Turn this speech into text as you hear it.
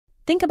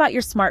Think about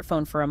your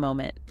smartphone for a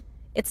moment.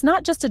 It's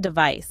not just a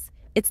device,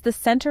 it's the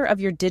center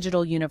of your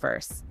digital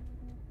universe.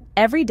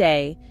 Every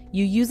day,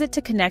 you use it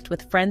to connect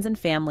with friends and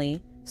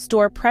family,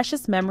 store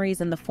precious memories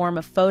in the form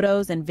of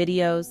photos and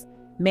videos,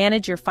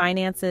 manage your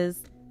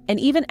finances, and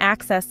even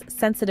access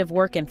sensitive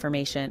work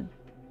information.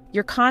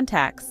 Your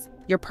contacts,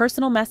 your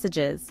personal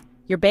messages,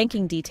 your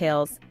banking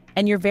details,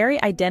 and your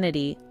very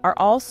identity are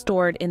all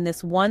stored in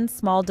this one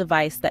small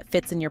device that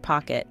fits in your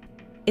pocket.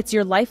 It's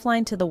your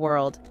lifeline to the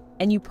world,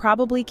 and you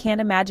probably can't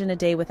imagine a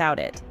day without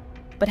it.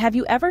 But have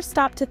you ever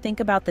stopped to think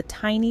about the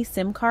tiny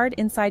SIM card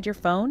inside your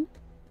phone?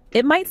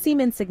 It might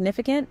seem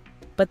insignificant,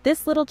 but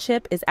this little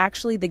chip is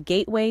actually the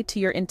gateway to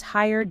your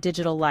entire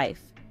digital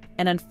life.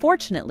 And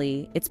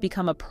unfortunately, it's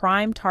become a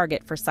prime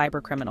target for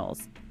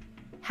cybercriminals.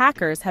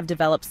 Hackers have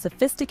developed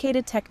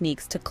sophisticated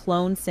techniques to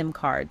clone SIM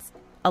cards,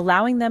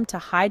 allowing them to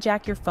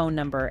hijack your phone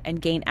number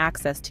and gain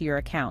access to your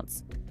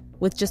accounts.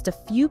 With just a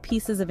few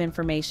pieces of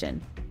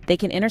information, they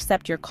can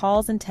intercept your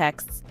calls and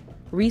texts,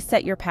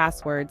 reset your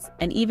passwords,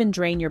 and even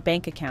drain your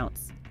bank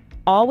accounts,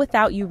 all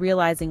without you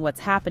realizing what's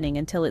happening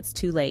until it's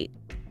too late.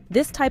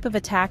 This type of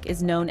attack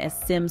is known as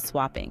SIM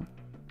swapping.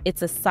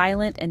 It's a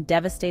silent and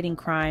devastating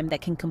crime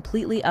that can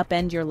completely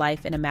upend your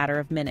life in a matter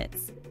of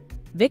minutes.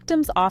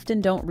 Victims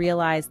often don't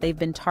realize they've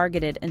been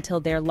targeted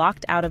until they're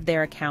locked out of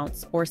their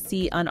accounts or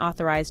see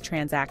unauthorized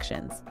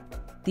transactions.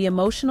 The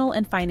emotional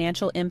and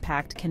financial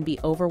impact can be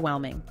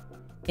overwhelming.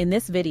 In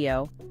this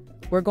video,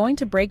 we're going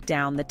to break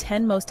down the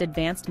 10 most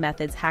advanced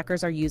methods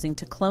hackers are using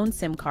to clone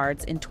SIM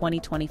cards in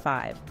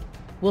 2025.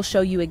 We'll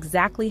show you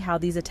exactly how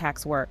these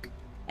attacks work,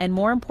 and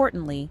more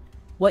importantly,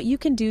 what you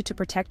can do to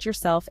protect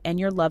yourself and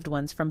your loved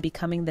ones from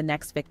becoming the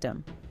next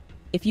victim.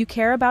 If you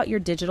care about your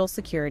digital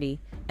security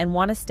and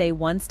want to stay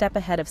one step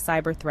ahead of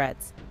cyber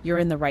threats, you're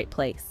in the right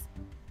place.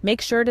 Make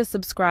sure to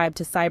subscribe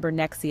to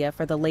Cybernexia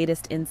for the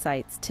latest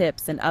insights,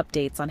 tips, and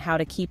updates on how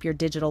to keep your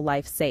digital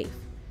life safe.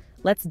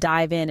 Let's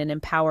dive in and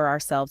empower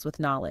ourselves with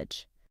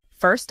knowledge.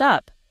 First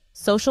up,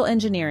 social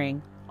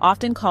engineering,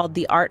 often called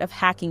the art of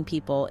hacking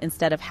people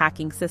instead of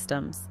hacking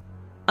systems.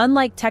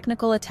 Unlike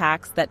technical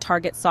attacks that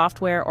target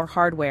software or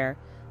hardware,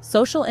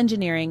 social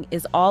engineering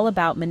is all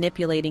about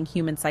manipulating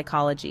human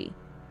psychology.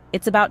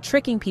 It's about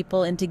tricking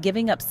people into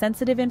giving up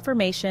sensitive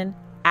information,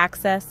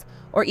 access,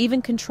 or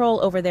even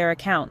control over their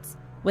accounts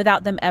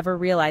without them ever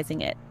realizing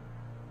it.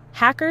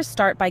 Hackers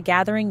start by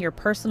gathering your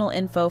personal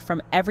info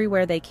from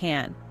everywhere they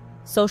can: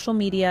 social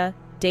media,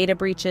 data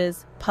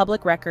breaches,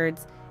 public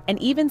records, and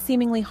even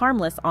seemingly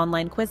harmless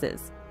online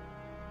quizzes.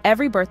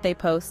 Every birthday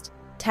post,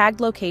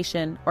 tagged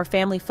location, or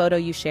family photo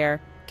you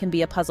share can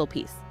be a puzzle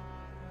piece.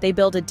 They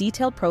build a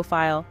detailed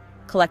profile,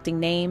 collecting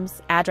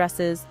names,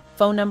 addresses,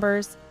 phone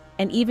numbers,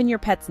 and even your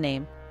pet's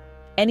name,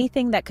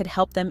 anything that could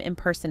help them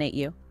impersonate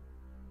you.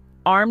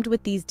 Armed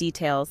with these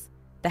details,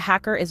 the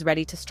hacker is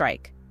ready to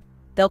strike.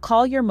 They'll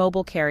call your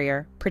mobile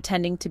carrier,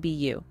 pretending to be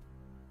you.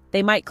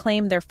 They might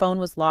claim their phone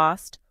was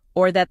lost,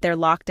 or that they're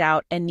locked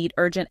out and need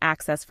urgent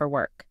access for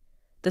work.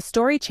 The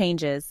story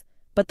changes,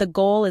 but the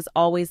goal is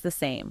always the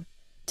same: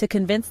 to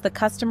convince the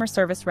customer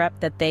service rep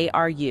that they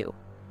are you,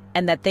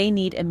 and that they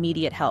need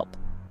immediate help.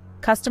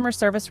 Customer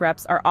service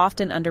reps are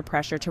often under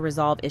pressure to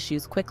resolve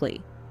issues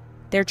quickly.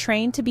 They're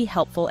trained to be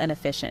helpful and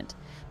efficient,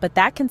 but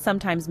that can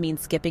sometimes mean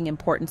skipping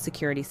important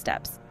security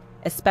steps,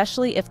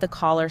 especially if the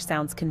caller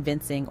sounds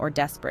convincing or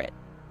desperate.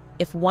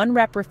 If one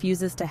rep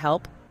refuses to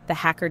help, the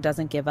hacker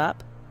doesn't give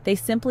up. They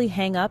simply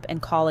hang up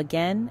and call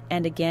again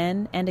and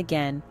again and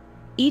again,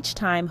 each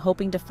time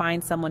hoping to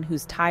find someone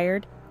who's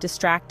tired,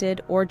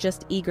 distracted, or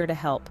just eager to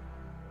help.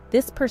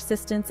 This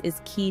persistence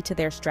is key to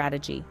their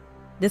strategy.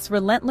 This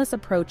relentless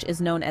approach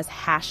is known as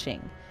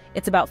hashing.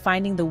 It's about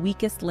finding the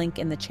weakest link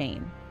in the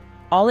chain.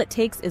 All it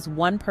takes is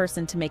one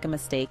person to make a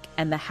mistake,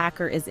 and the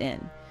hacker is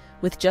in.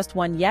 With just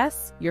one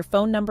yes, your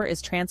phone number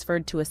is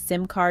transferred to a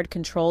SIM card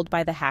controlled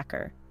by the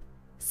hacker.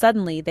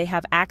 Suddenly, they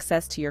have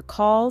access to your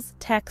calls,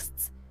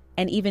 texts,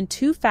 and even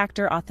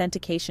two-factor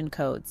authentication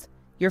codes.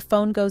 Your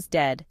phone goes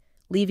dead,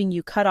 leaving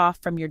you cut off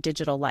from your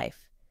digital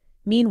life.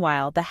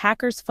 Meanwhile, the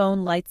hacker's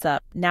phone lights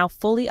up, now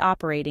fully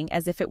operating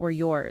as if it were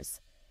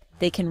yours.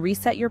 They can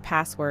reset your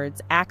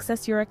passwords,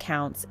 access your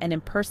accounts, and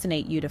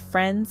impersonate you to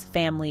friends,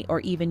 family, or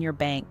even your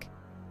bank.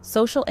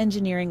 Social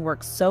engineering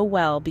works so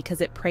well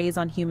because it preys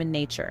on human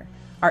nature,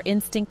 our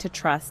instinct to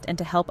trust and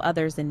to help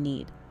others in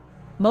need.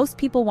 Most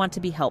people want to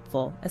be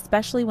helpful,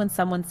 especially when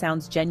someone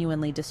sounds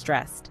genuinely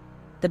distressed.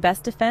 The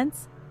best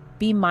defense?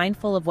 Be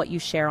mindful of what you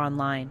share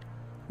online.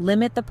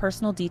 Limit the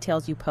personal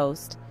details you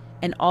post,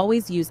 and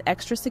always use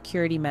extra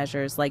security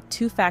measures like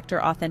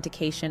two-factor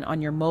authentication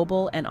on your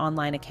mobile and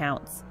online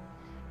accounts.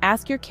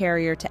 Ask your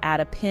carrier to add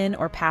a PIN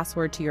or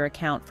password to your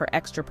account for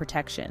extra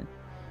protection.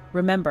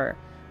 Remember,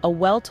 a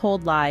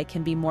well-told lie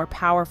can be more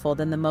powerful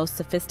than the most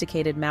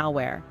sophisticated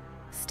malware.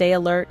 Stay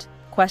alert,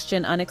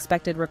 question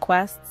unexpected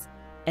requests,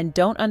 and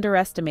don't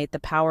underestimate the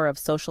power of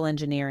social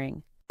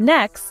engineering.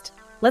 Next,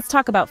 let's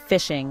talk about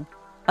phishing,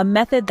 a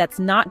method that's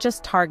not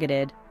just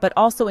targeted, but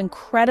also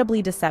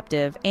incredibly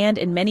deceptive and,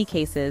 in many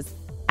cases,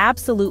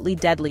 absolutely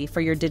deadly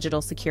for your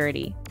digital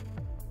security.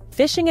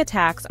 Phishing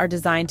attacks are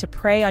designed to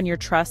prey on your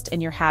trust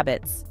and your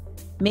habits,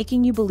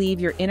 making you believe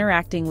you're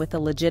interacting with a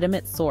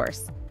legitimate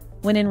source,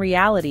 when in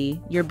reality,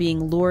 you're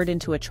being lured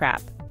into a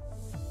trap.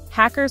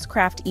 Hackers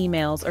craft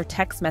emails or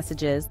text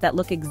messages that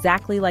look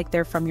exactly like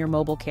they're from your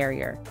mobile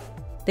carrier.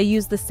 They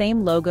use the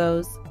same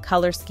logos,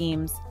 color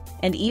schemes,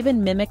 and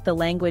even mimic the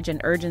language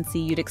and urgency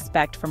you'd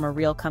expect from a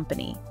real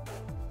company.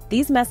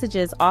 These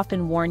messages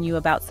often warn you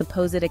about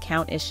supposed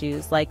account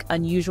issues like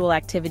unusual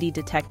activity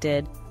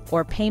detected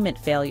or payment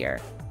failure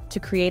to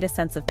create a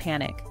sense of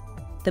panic.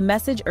 The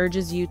message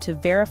urges you to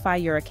verify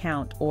your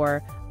account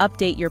or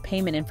update your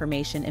payment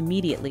information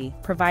immediately,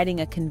 providing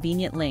a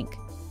convenient link.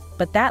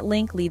 But that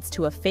link leads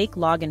to a fake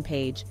login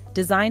page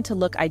designed to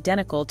look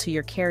identical to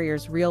your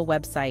carrier's real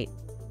website.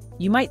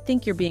 You might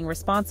think you're being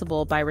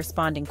responsible by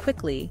responding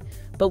quickly,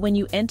 but when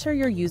you enter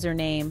your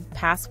username,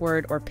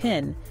 password, or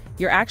PIN,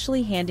 you're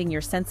actually handing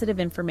your sensitive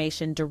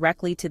information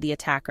directly to the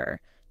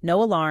attacker.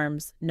 No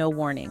alarms, no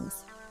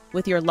warnings.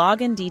 With your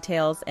login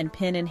details and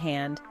PIN in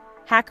hand,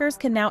 hackers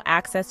can now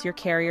access your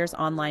carrier's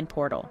online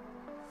portal.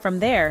 From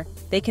there,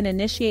 they can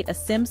initiate a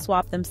SIM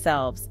swap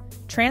themselves,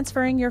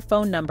 transferring your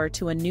phone number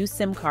to a new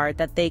SIM card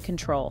that they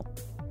control.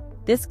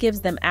 This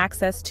gives them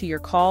access to your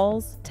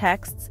calls,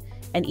 texts,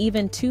 and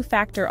even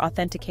two-factor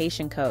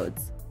authentication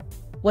codes.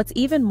 What's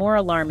even more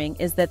alarming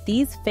is that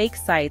these fake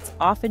sites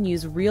often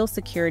use real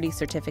security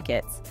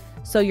certificates,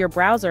 so your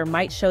browser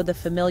might show the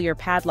familiar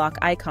padlock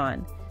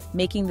icon,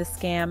 making the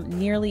scam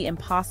nearly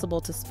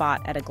impossible to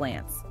spot at a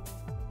glance.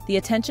 The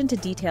attention to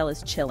detail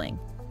is chilling.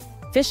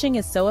 Phishing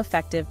is so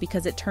effective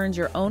because it turns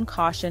your own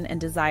caution and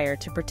desire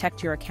to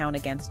protect your account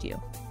against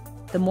you.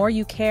 The more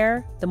you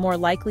care, the more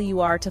likely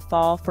you are to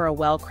fall for a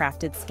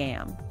well-crafted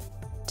scam.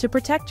 To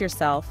protect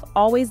yourself,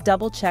 always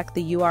double-check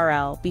the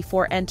URL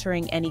before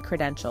entering any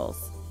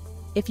credentials.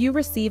 If you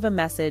receive a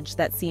message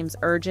that seems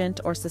urgent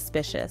or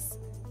suspicious,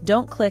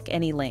 don't click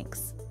any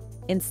links.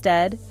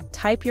 Instead,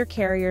 type your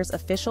carrier's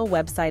official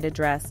website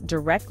address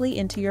directly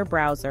into your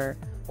browser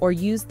or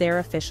use their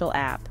official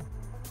app.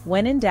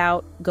 When in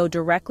doubt, go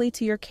directly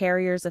to your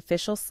carrier's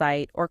official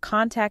site or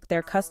contact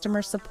their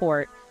customer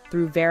support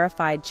through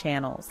verified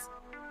channels.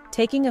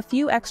 Taking a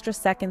few extra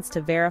seconds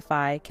to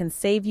verify can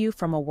save you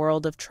from a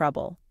world of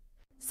trouble.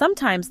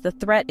 Sometimes the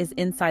threat is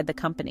inside the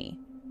company.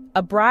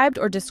 A bribed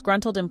or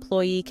disgruntled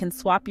employee can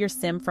swap your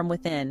SIM from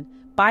within,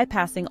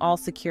 bypassing all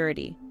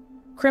security.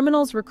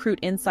 Criminals recruit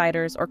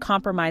insiders or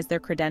compromise their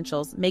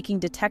credentials, making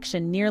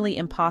detection nearly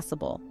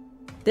impossible.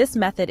 This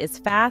method is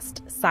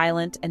fast,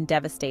 silent, and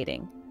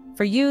devastating.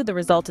 For you, the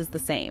result is the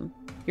same.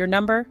 Your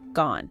number,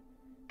 gone.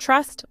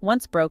 Trust,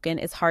 once broken,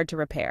 is hard to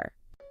repair.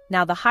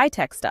 Now the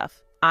high-tech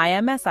stuff,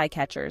 IMSI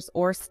catchers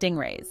or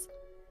stingrays.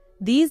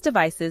 These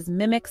devices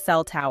mimic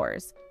cell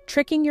towers,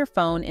 tricking your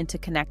phone into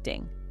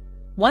connecting.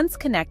 Once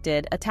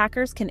connected,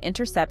 attackers can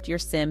intercept your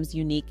SIM's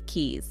unique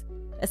keys,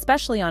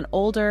 especially on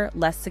older,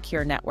 less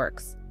secure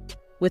networks.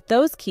 With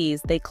those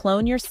keys, they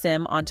clone your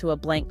SIM onto a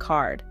blank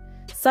card.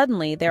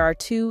 Suddenly, there are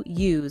two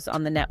U's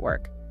on the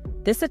network.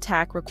 This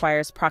attack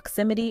requires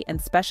proximity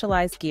and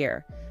specialized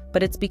gear,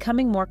 but it's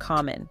becoming more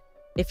common.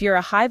 If you're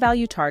a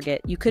high-value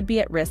target, you could be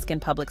at risk in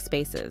public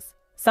spaces.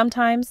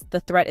 Sometimes, the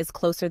threat is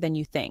closer than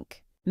you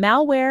think.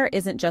 Malware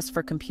isn't just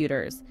for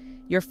computers.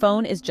 Your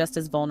phone is just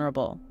as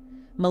vulnerable.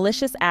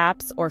 Malicious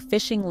apps or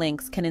phishing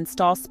links can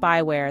install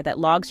spyware that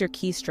logs your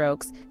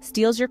keystrokes,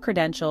 steals your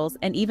credentials,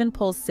 and even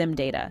pulls SIM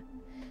data.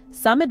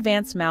 Some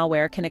advanced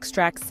malware can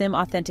extract SIM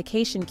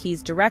authentication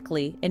keys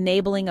directly,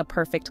 enabling a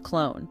perfect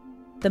clone.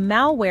 The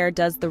malware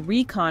does the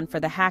recon for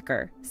the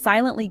hacker,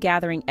 silently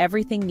gathering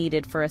everything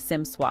needed for a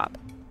SIM swap.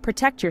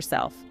 Protect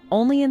yourself.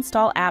 Only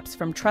install apps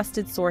from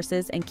trusted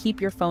sources and keep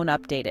your phone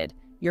updated.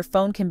 Your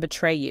phone can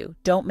betray you.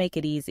 Don't make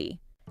it easy.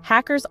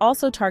 Hackers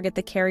also target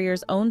the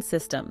carrier's own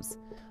systems.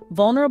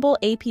 Vulnerable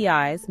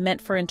APIs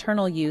meant for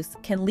internal use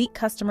can leak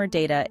customer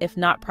data if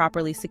not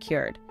properly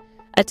secured.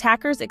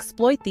 Attackers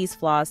exploit these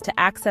flaws to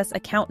access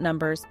account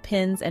numbers,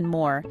 PINs, and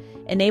more,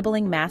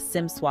 enabling mass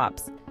SIM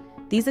swaps.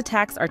 These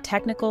attacks are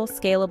technical,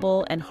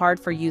 scalable, and hard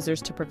for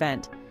users to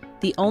prevent.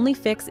 The only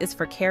fix is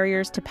for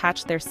carriers to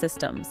patch their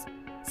systems.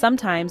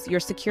 Sometimes your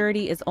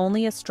security is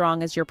only as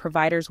strong as your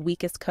provider's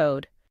weakest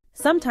code.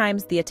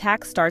 Sometimes the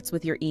attack starts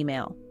with your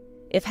email.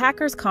 If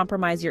hackers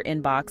compromise your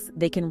inbox,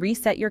 they can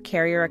reset your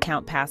carrier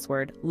account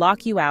password,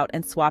 lock you out,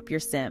 and swap your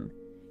SIM.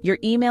 Your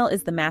email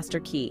is the master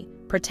key.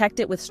 Protect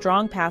it with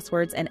strong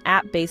passwords and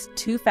app-based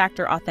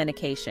two-factor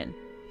authentication.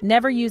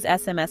 Never use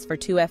SMS for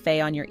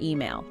 2FA on your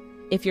email.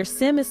 If your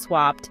SIM is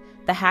swapped,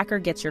 the hacker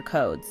gets your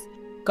codes.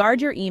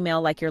 Guard your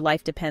email like your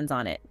life depends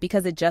on it,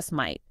 because it just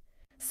might.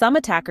 Some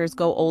attackers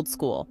go old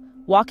school,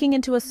 walking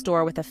into a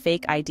store with a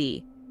fake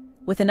ID.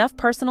 With enough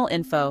personal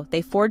info,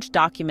 they forge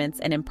documents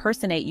and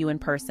impersonate you in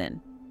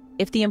person.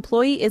 If the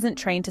employee isn't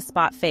trained to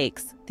spot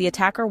fakes, the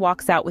attacker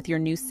walks out with your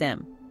new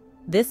SIM.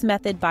 This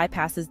method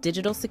bypasses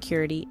digital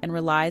security and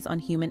relies on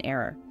human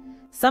error.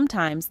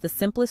 Sometimes the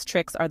simplest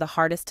tricks are the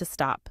hardest to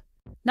stop.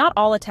 Not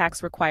all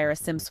attacks require a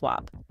SIM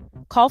swap.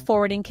 Call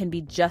forwarding can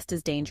be just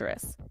as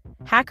dangerous.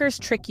 Hackers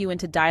trick you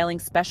into dialing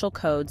special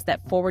codes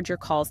that forward your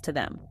calls to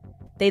them.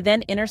 They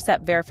then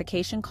intercept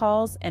verification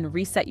calls and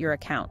reset your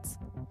accounts.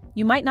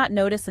 You might not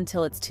notice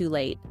until it's too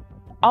late.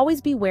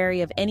 Always be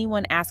wary of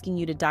anyone asking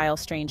you to dial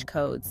strange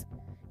codes.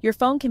 Your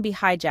phone can be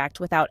hijacked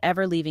without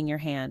ever leaving your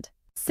hand.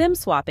 SIM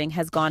swapping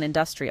has gone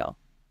industrial.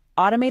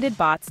 Automated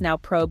bots now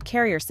probe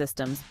carrier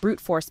systems, brute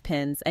force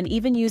pins, and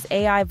even use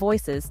AI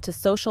voices to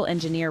social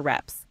engineer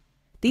reps.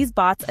 These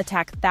bots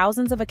attack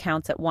thousands of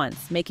accounts at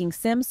once, making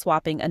SIM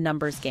swapping a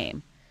numbers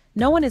game.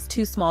 No one is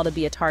too small to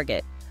be a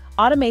target.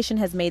 Automation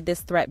has made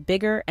this threat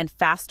bigger and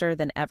faster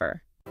than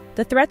ever.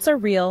 The threats are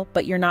real,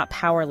 but you're not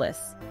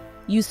powerless.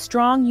 Use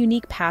strong,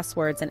 unique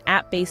passwords and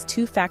app-based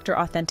two-factor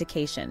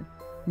authentication.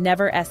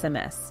 Never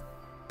SMS.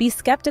 Be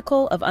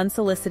skeptical of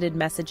unsolicited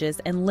messages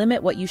and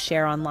limit what you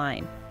share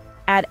online.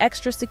 Add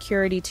extra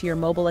security to your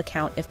mobile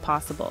account if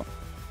possible.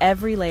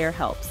 Every layer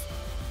helps.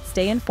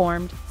 Stay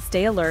informed,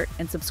 stay alert,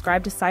 and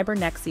subscribe to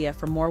Cybernexia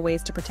for more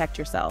ways to protect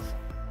yourself.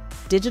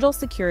 Digital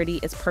security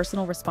is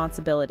personal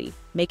responsibility.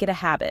 Make it a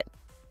habit.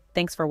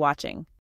 Thanks for watching.